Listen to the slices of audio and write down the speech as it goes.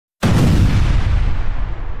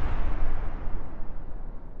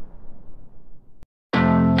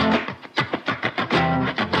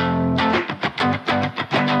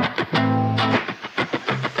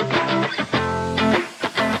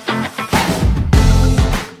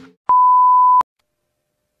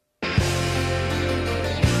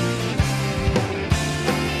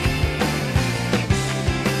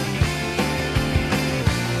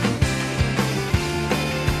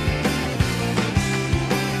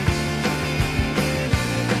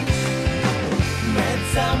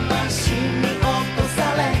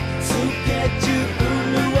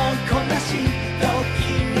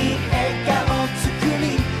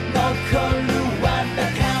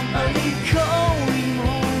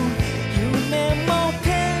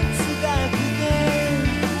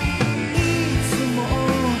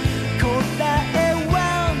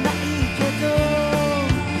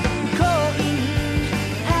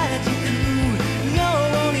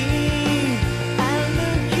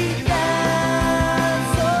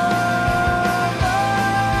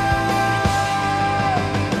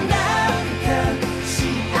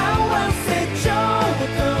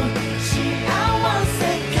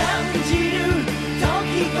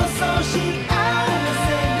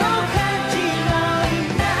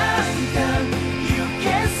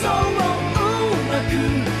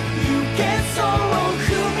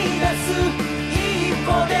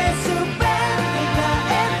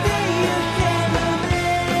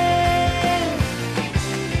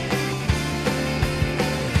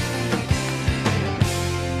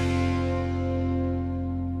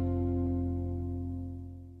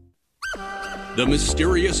The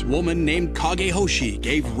mysterious woman named Kagehoshi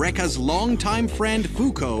gave Recca's longtime friend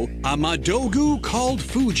Fuko a madogu called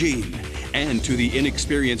Fujin. And to the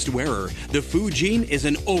inexperienced wearer, the Fujin is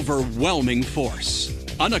an overwhelming force.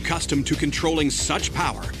 Unaccustomed to controlling such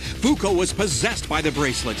power, Fuko was possessed by the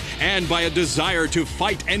bracelet and by a desire to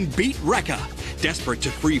fight and beat Recca. Desperate to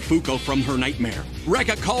free Fuko from her nightmare,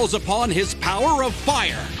 Recca calls upon his power of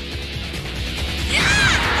fire.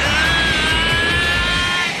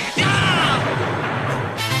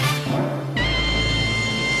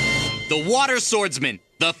 The Water Swordsman,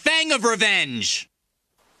 the Fang of Revenge.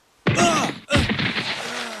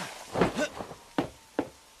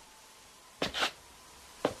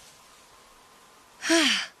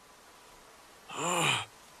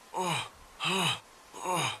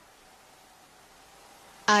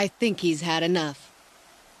 I think he's had enough.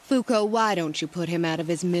 Fuko, why don't you put him out of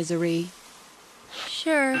his misery?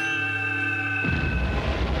 Sure.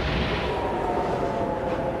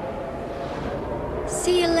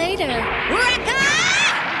 See you later. Recca!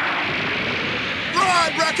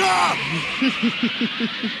 Run, Recca!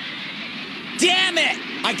 Damn it!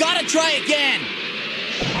 I gotta try again!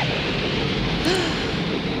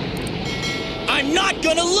 I'm not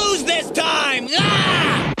gonna lose this time!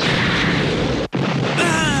 Ah!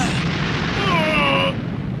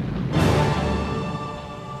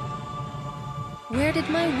 Where did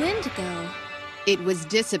my wind go? It was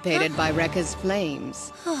dissipated by Recca's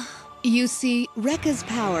flames. You see, Recca's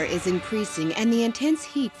power is increasing, and the intense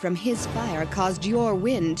heat from his fire caused your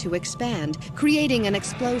wind to expand, creating an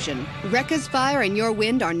explosion. Recca's fire and your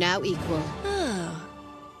wind are now equal. Oh.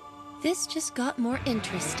 This just got more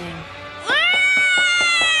interesting.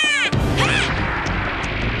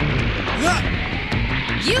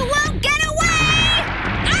 You won't get away!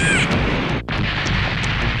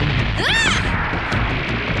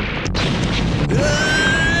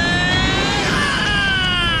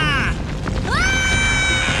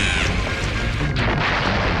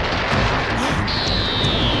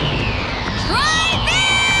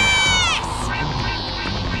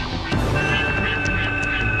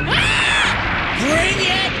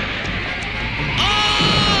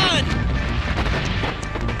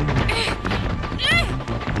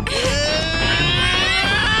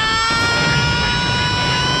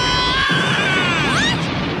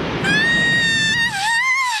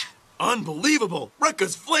 Unbelievable!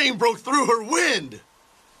 Recca's flame broke through her wind!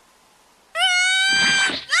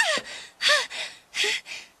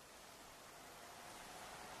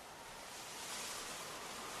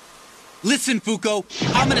 Listen, Fuko,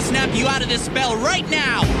 I'm gonna snap you out of this spell right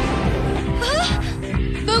now!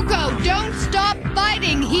 Fuko, don't stop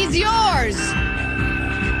fighting! He's yours!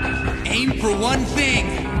 Aim for one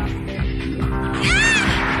thing!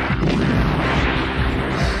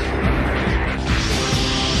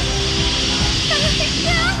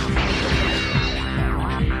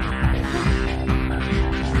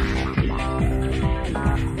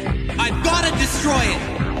 I've gotta destroy it!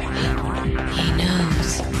 He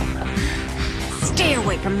knows. Stay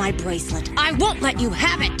away from my bracelet. I won't let you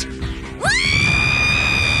have it!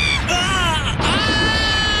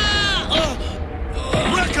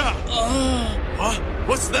 Recca! Huh?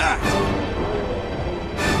 What's that?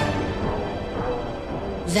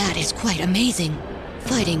 That is quite amazing.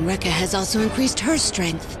 Fighting Recca has also increased her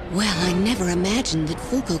strength. Well, I never imagined that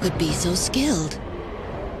Fuko could be so skilled.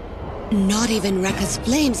 Not even Recca's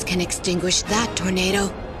flames can extinguish that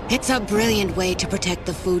tornado. It's a brilliant way to protect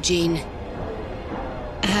the Fujin.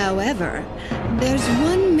 However, there's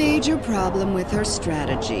one major problem with her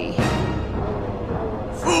strategy.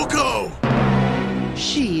 Fuko!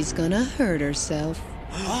 She's gonna hurt herself.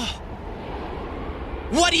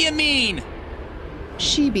 What do you mean?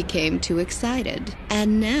 She became too excited,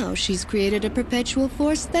 and now she's created a perpetual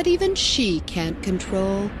force that even she can't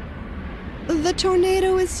control. The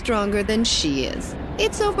tornado is stronger than she is.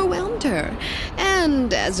 It's overwhelmed her,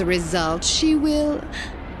 and as a result, she will...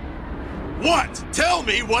 What? Tell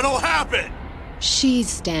me what'll happen! She's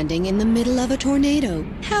standing in the middle of a tornado.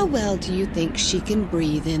 How well do you think she can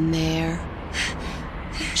breathe in there?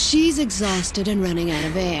 She's exhausted and running out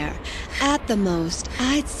of air. At the most,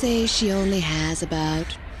 I'd say she only has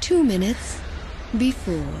about 2 minutes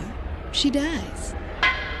before she dies.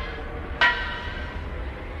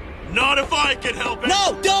 Not if I can help it!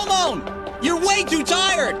 No, Domon! You're way too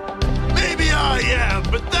tired! Maybe I am,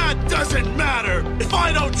 but that doesn't matter! If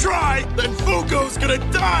I don't try, then Fuko's gonna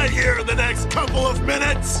die here in the next couple of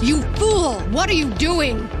minutes! You fool! What are you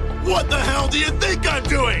doing? What the hell do you think I'm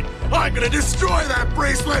doing? I'm gonna destroy that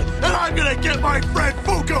bracelet, and I'm gonna get my friend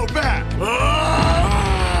Fuko back!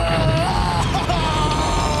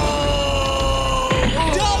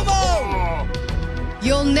 Domo!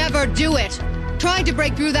 You'll never do it! Trying to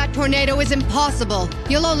break through that tornado is impossible.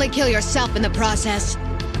 You'll only kill yourself in the process.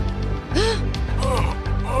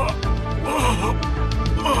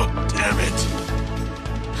 Damn it!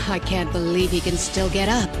 I can't believe he can still get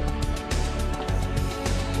up.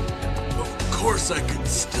 Of course I can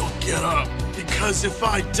still get up. Because if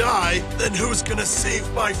I die, then who's gonna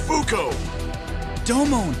save my Fuko?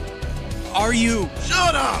 Domon, are you...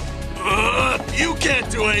 Shut up! You can't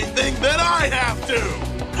do anything, then I have to!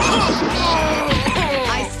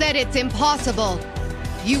 I said it's impossible.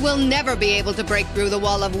 You will never be able to break through the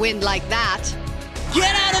wall of wind like that.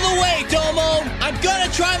 Get out of the way, Domon! I'm gonna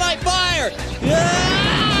try my fire!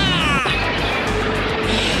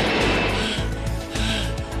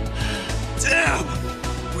 Damn!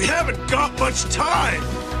 We haven't got much time!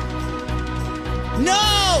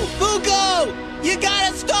 No! Fuko! You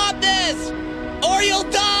gotta stop this! Or you'll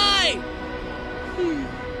die!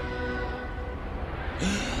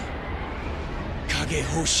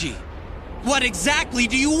 Kagehoshi, what exactly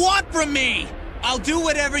do you want from me? I'll do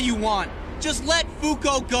whatever you want. Just let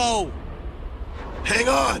Fuko go. Hang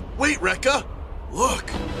on! Wait, Recca!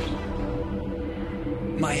 Look!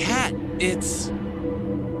 My hat, it's...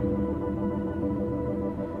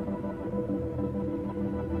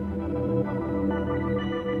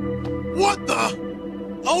 What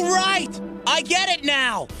the? Oh, right! I get it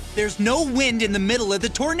now! There's no wind in the middle of the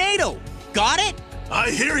tornado. Got it? I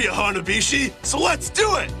hear you, Hanabishi, so let's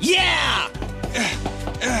do it! Yeah!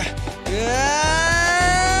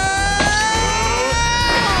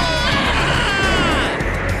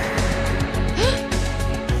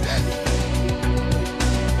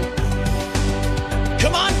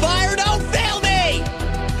 Come on, fire, don't fail me!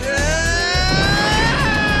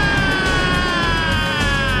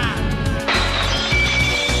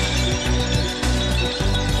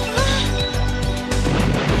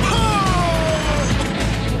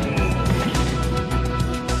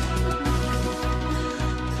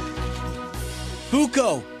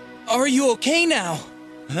 Fuko, are you okay now?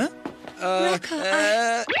 Huh?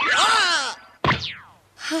 Recca,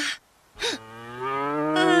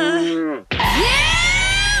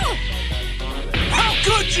 How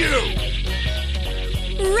could you?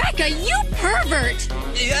 Recca, you pervert!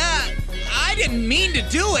 Yeah, I didn't mean to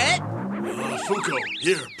do it. Fuko,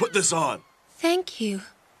 here, put this on. thank you.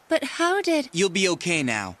 But how did... You'll be okay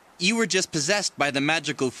now. You were just possessed by the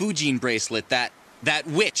magical Fujin bracelet that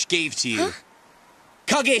witch gave to you. Huh?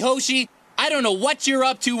 Kagehoshi, I don't know what you're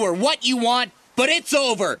up to or what you want, but it's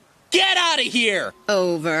over. Get out of here!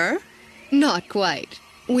 Over? Not quite.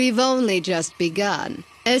 We've only just begun.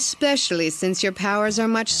 Especially since your powers are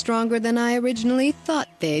much stronger than I originally thought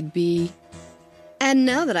they'd be. And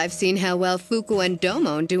now that I've seen how well Fuko and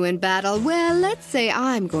Domon do in battle, well, let's say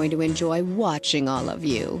I'm going to enjoy watching all of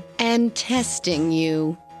you and testing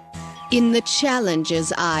you in the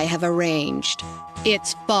challenges I have arranged.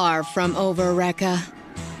 It's far from over, Recca.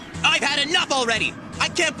 I've had enough already! I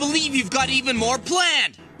can't believe you've got even more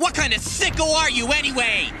planned! What kind of sicko are you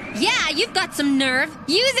anyway? Yeah, you've got some nerve.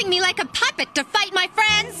 Using me like a puppet to fight my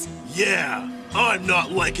friends. Yeah, I'm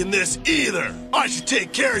not liking this either. I should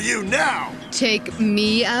take care of you now. Take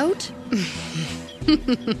me out?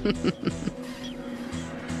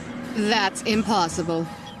 That's impossible.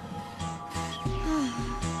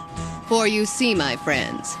 For you see, my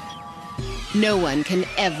friends, no one can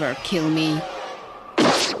ever kill me.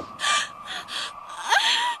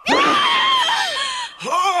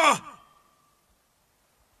 Ah!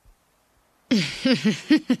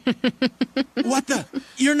 What the?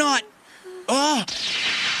 You're not... Ah!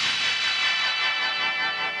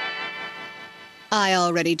 I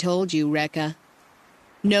already told you, Recca.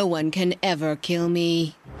 No one can ever kill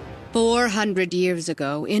me. 400 years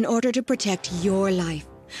ago, in order to protect your life,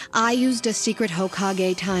 I used a secret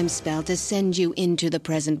Hokage time spell to send you into the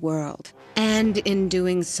present world. And in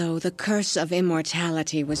doing so, the curse of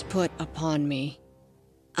immortality was put upon me.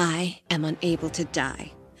 I am unable to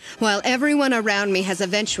die. While everyone around me has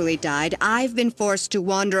eventually died, I've been forced to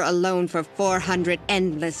wander alone for 400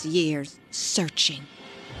 endless years, searching.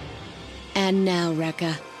 And now,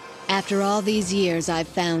 Recca, after all these years, I've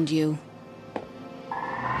found you.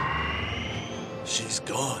 She's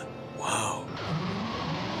gone. Wow.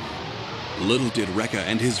 Little did Recca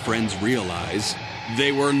and his friends realize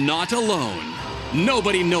they were not alone.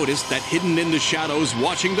 Nobody noticed that hidden in the shadows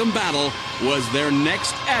watching them battle was their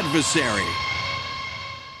next adversary.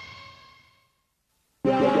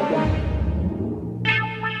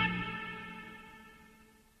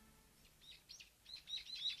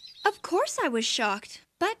 Of course I was shocked,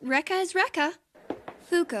 but Recca is Recca.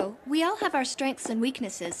 Fuko, we all have our strengths and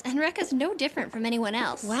weaknesses, and Recca's no different from anyone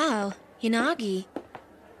else. Wow, Yanagi.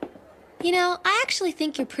 You know, I actually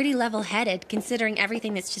think you're pretty level-headed, considering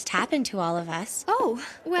everything that's just happened to all of us. Oh,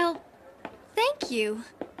 well, thank you.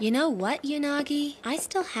 You know what, Unagi? I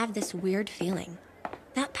still have this weird feeling.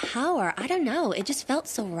 That power, I don't know, it just felt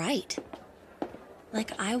so right.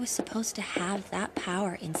 Like I was supposed to have that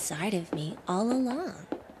power inside of me all along.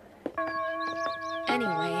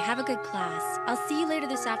 Anyway, have a good class. I'll see you later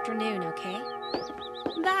this afternoon, okay?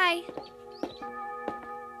 Bye.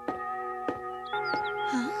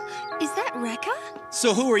 Huh? Is that Recca?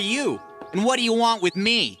 So who are you? And what do you want with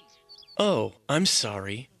me? Oh, I'm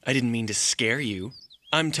sorry. I didn't mean to scare you.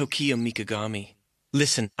 I'm Tokiya Mikagami.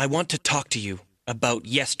 Listen, I want to talk to you about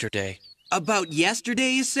yesterday. About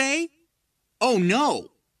yesterday, you say? Oh, no.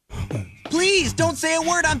 Please, don't say a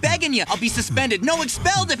word, I'm begging you. I'll be suspended, no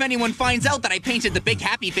expelled if anyone finds out that I painted the big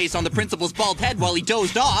happy face on the principal's bald head while he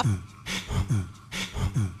dozed off.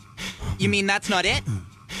 You mean that's not it?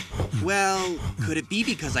 Well, could it be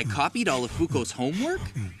because I copied all of Fuko's homework?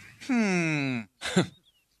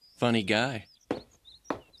 Funny guy.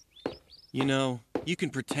 You know, you can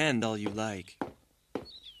pretend all you like.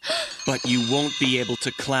 But you won't be able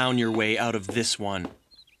to clown your way out of this one.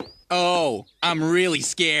 Oh, I'm really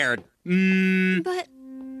scared. But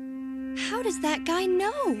how does that guy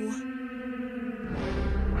know?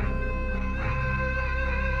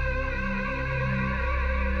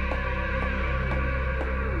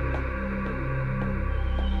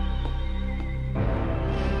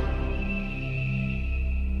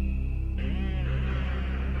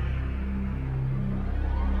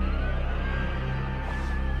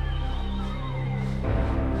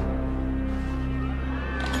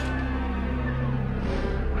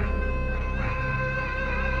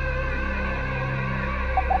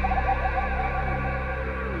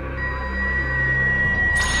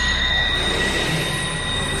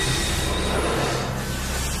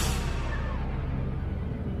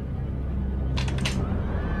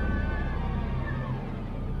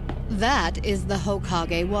 That is the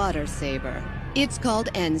Hokage water saber. It's called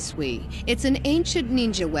Ensui. It's an ancient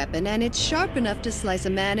ninja weapon, and it's sharp enough to slice a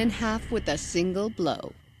man in half with a single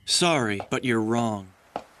blow. Sorry, but you're wrong.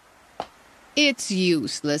 It's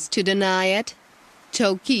useless to deny it.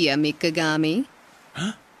 Tokiya Mikagami.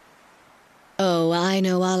 Huh? Oh, I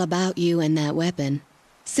know all about you and that weapon.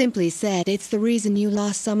 Simply said, it's the reason you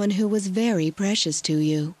lost someone who was very precious to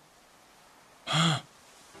you. Huh?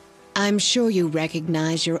 I'm sure you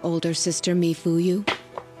recognize your older sister Mifuyu.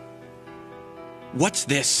 What's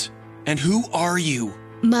this? And who are you?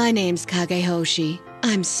 My name's Kagehoshi.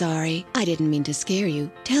 I'm sorry. I didn't mean to scare you.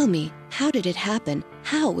 Tell me, how did it happen?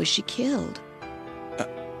 How was she killed?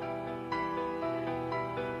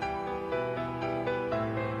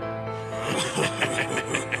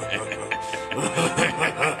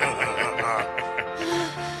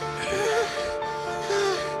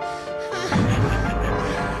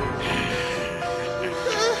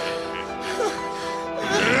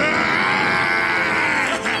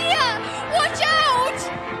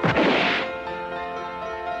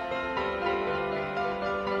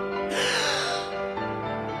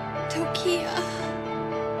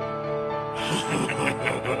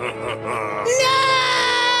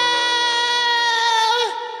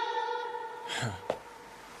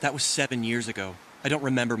 That was 7 years ago. I don't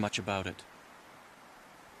remember much about it.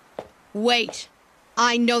 Wait!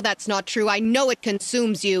 I know that's not true. I know it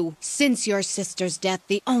consumes you. Since your sister's death,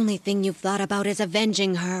 the only thing you've thought about is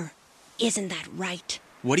avenging her. Isn't that right?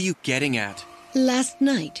 What are you getting at? Last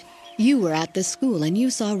night, you were at the school and you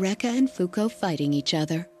saw Recca and Fuko fighting each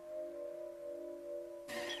other.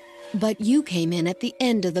 But you came in at the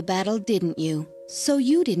end of the battle, didn't you? So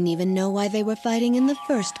you didn't even know why they were fighting in the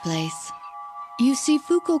first place. You see,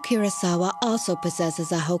 Fuko Kirasawa also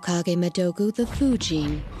possesses a Hokage Madogu, the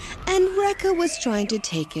Fujin, and Recca was trying to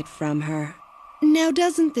take it from her. Now,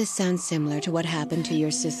 doesn't this sound similar to what happened to your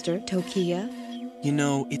sister, Tokiya? You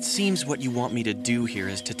know, it seems what you want me to do here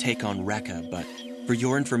is to take on Recca, but for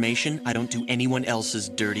your information, I don't do anyone else's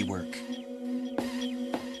dirty work.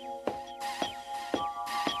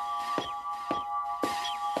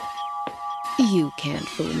 You can't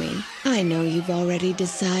fool me. I know you've already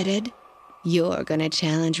decided. You're gonna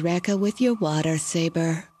challenge Recca with your water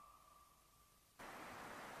saber.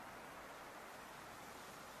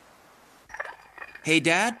 Hey,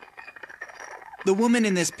 Dad? The woman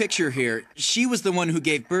in this picture here, she was the one who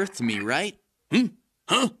gave birth to me, right?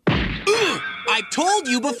 Huh? I told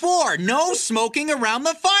you before, no smoking around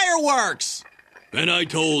the fireworks! And I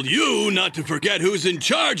told you not to forget who's in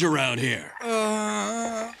charge around here.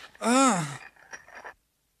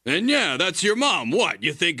 And yeah, that's your mom. What,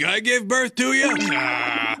 you think I gave birth to you?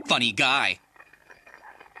 Funny guy.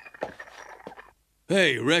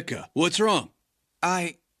 Hey, Recca, what's wrong?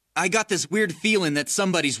 I got this weird feeling that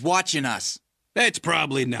somebody's watching us. It's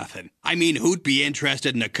probably nothing. I mean, who'd be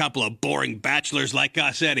interested in a couple of boring bachelors like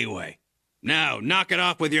us anyway? Now, knock it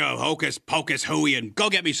off with your hocus-pocus hooey and go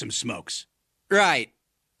get me some smokes. Right.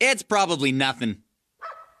 It's probably nothing.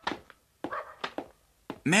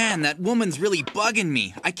 Man, that woman's really bugging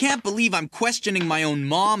me. I can't believe I'm questioning my own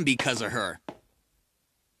mom because of her.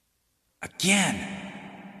 Again.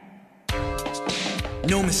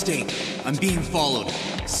 No mistake. I'm being followed.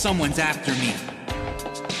 Someone's after me.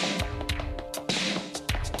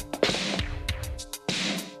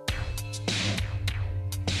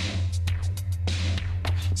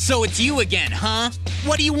 So it's you again, huh?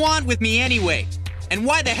 What do you want with me anyway? And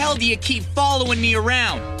why the hell do you keep following me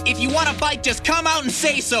around? If you want to fight, just come out and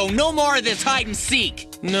say so. No more of this hide and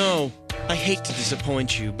seek. No, I hate to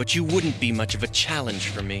disappoint you, but you wouldn't be much of a challenge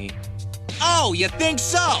for me. Oh, you think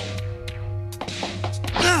so?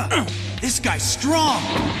 This guy's strong,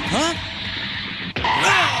 huh?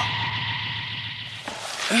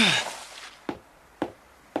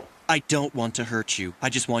 I don't want to hurt you. I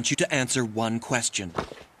just want you to answer one question.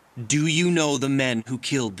 Do you know the men who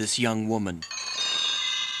killed this young woman?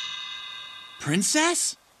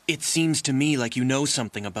 Princess? It seems to me like you know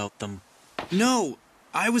something about them. No,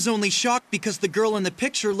 I was only shocked because the girl in the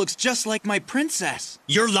picture looks just like my princess.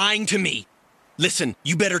 You're lying to me. Listen,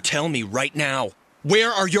 you better tell me right now.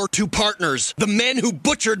 Where are your two partners? The men who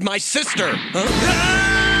butchered my sister? Huh?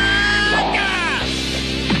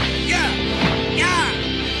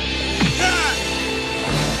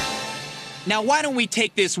 Now why don't we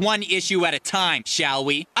take this one issue at a time, shall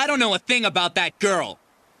we? I don't know a thing about that girl.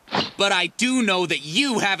 But I do know that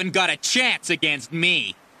you haven't got a chance against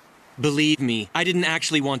me. Believe me, I didn't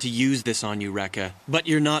actually want to use this on you, Recca, but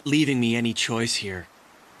you're not leaving me any choice here.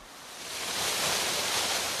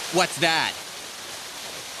 What's that?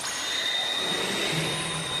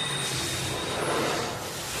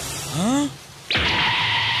 Huh?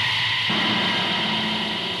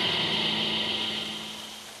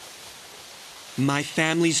 My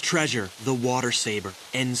family's treasure, the water saber,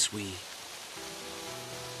 Ensui.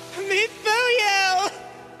 Mifuyo!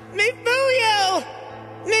 Mifuyo!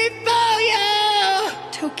 Mifuyo!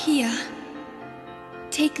 Tokia,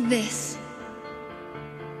 take this.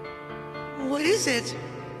 What is it?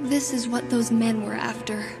 This is what those men were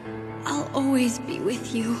after. I'll always be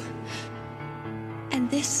with you. And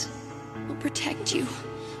this will protect you.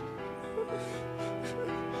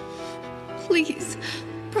 Please,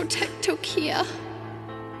 protect Tokia.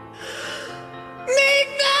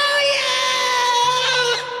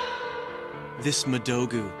 This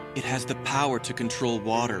Madogu, it has the power to control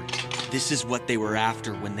water. This is what they were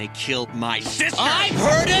after when they killed my sister! I've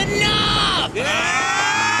heard enough!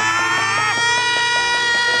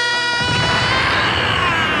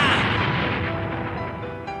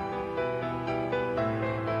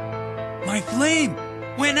 My flame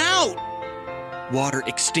went out! Water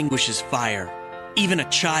extinguishes fire. Even a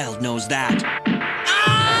child knows that.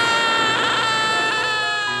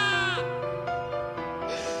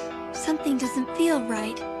 Something doesn't feel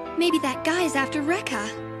right. Maybe that guy is after Recca.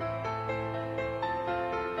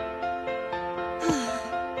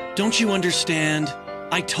 Don't you understand?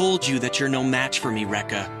 I told you that you're no match for me,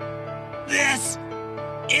 Recca. This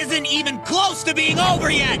isn't even close to being over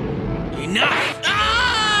yet! Enough!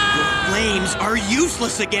 Your flames are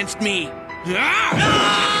useless against me!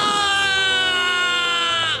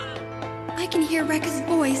 I can hear Recca's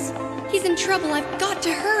voice. He's in trouble. I've got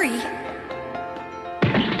to hurry.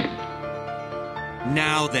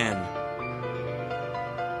 Now then.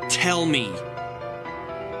 Tell me.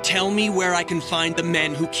 Tell me where I can find the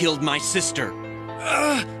men who killed my sister.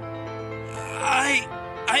 I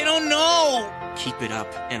don't know. Keep it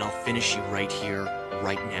up, and I'll finish you right here,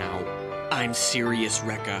 right now. I'm serious,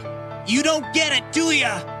 Recca. You don't get it, do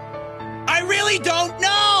ya? I really don't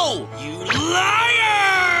know! You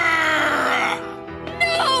liar!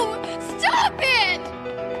 No! Stop it!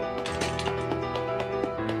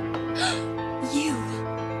 You.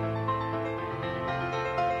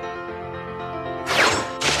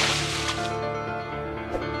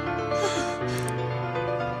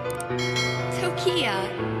 Tokia.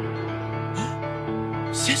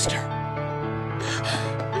 Sister!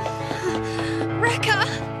 Recca!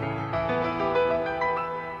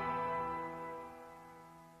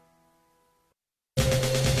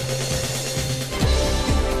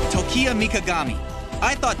 Tokia Mikagami.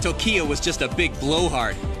 I thought Tokia was just a big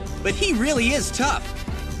blowhard, but he really is tough.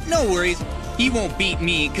 No worries, he won't beat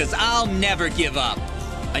me because I'll never give up.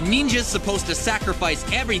 A ninja's supposed to sacrifice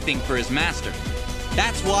everything for his master.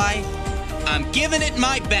 That's why I'm giving it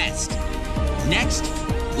my best. Next,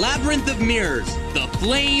 Labyrinth of Mirrors, the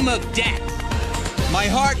Flame of Death. My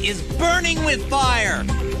heart is burning with fire.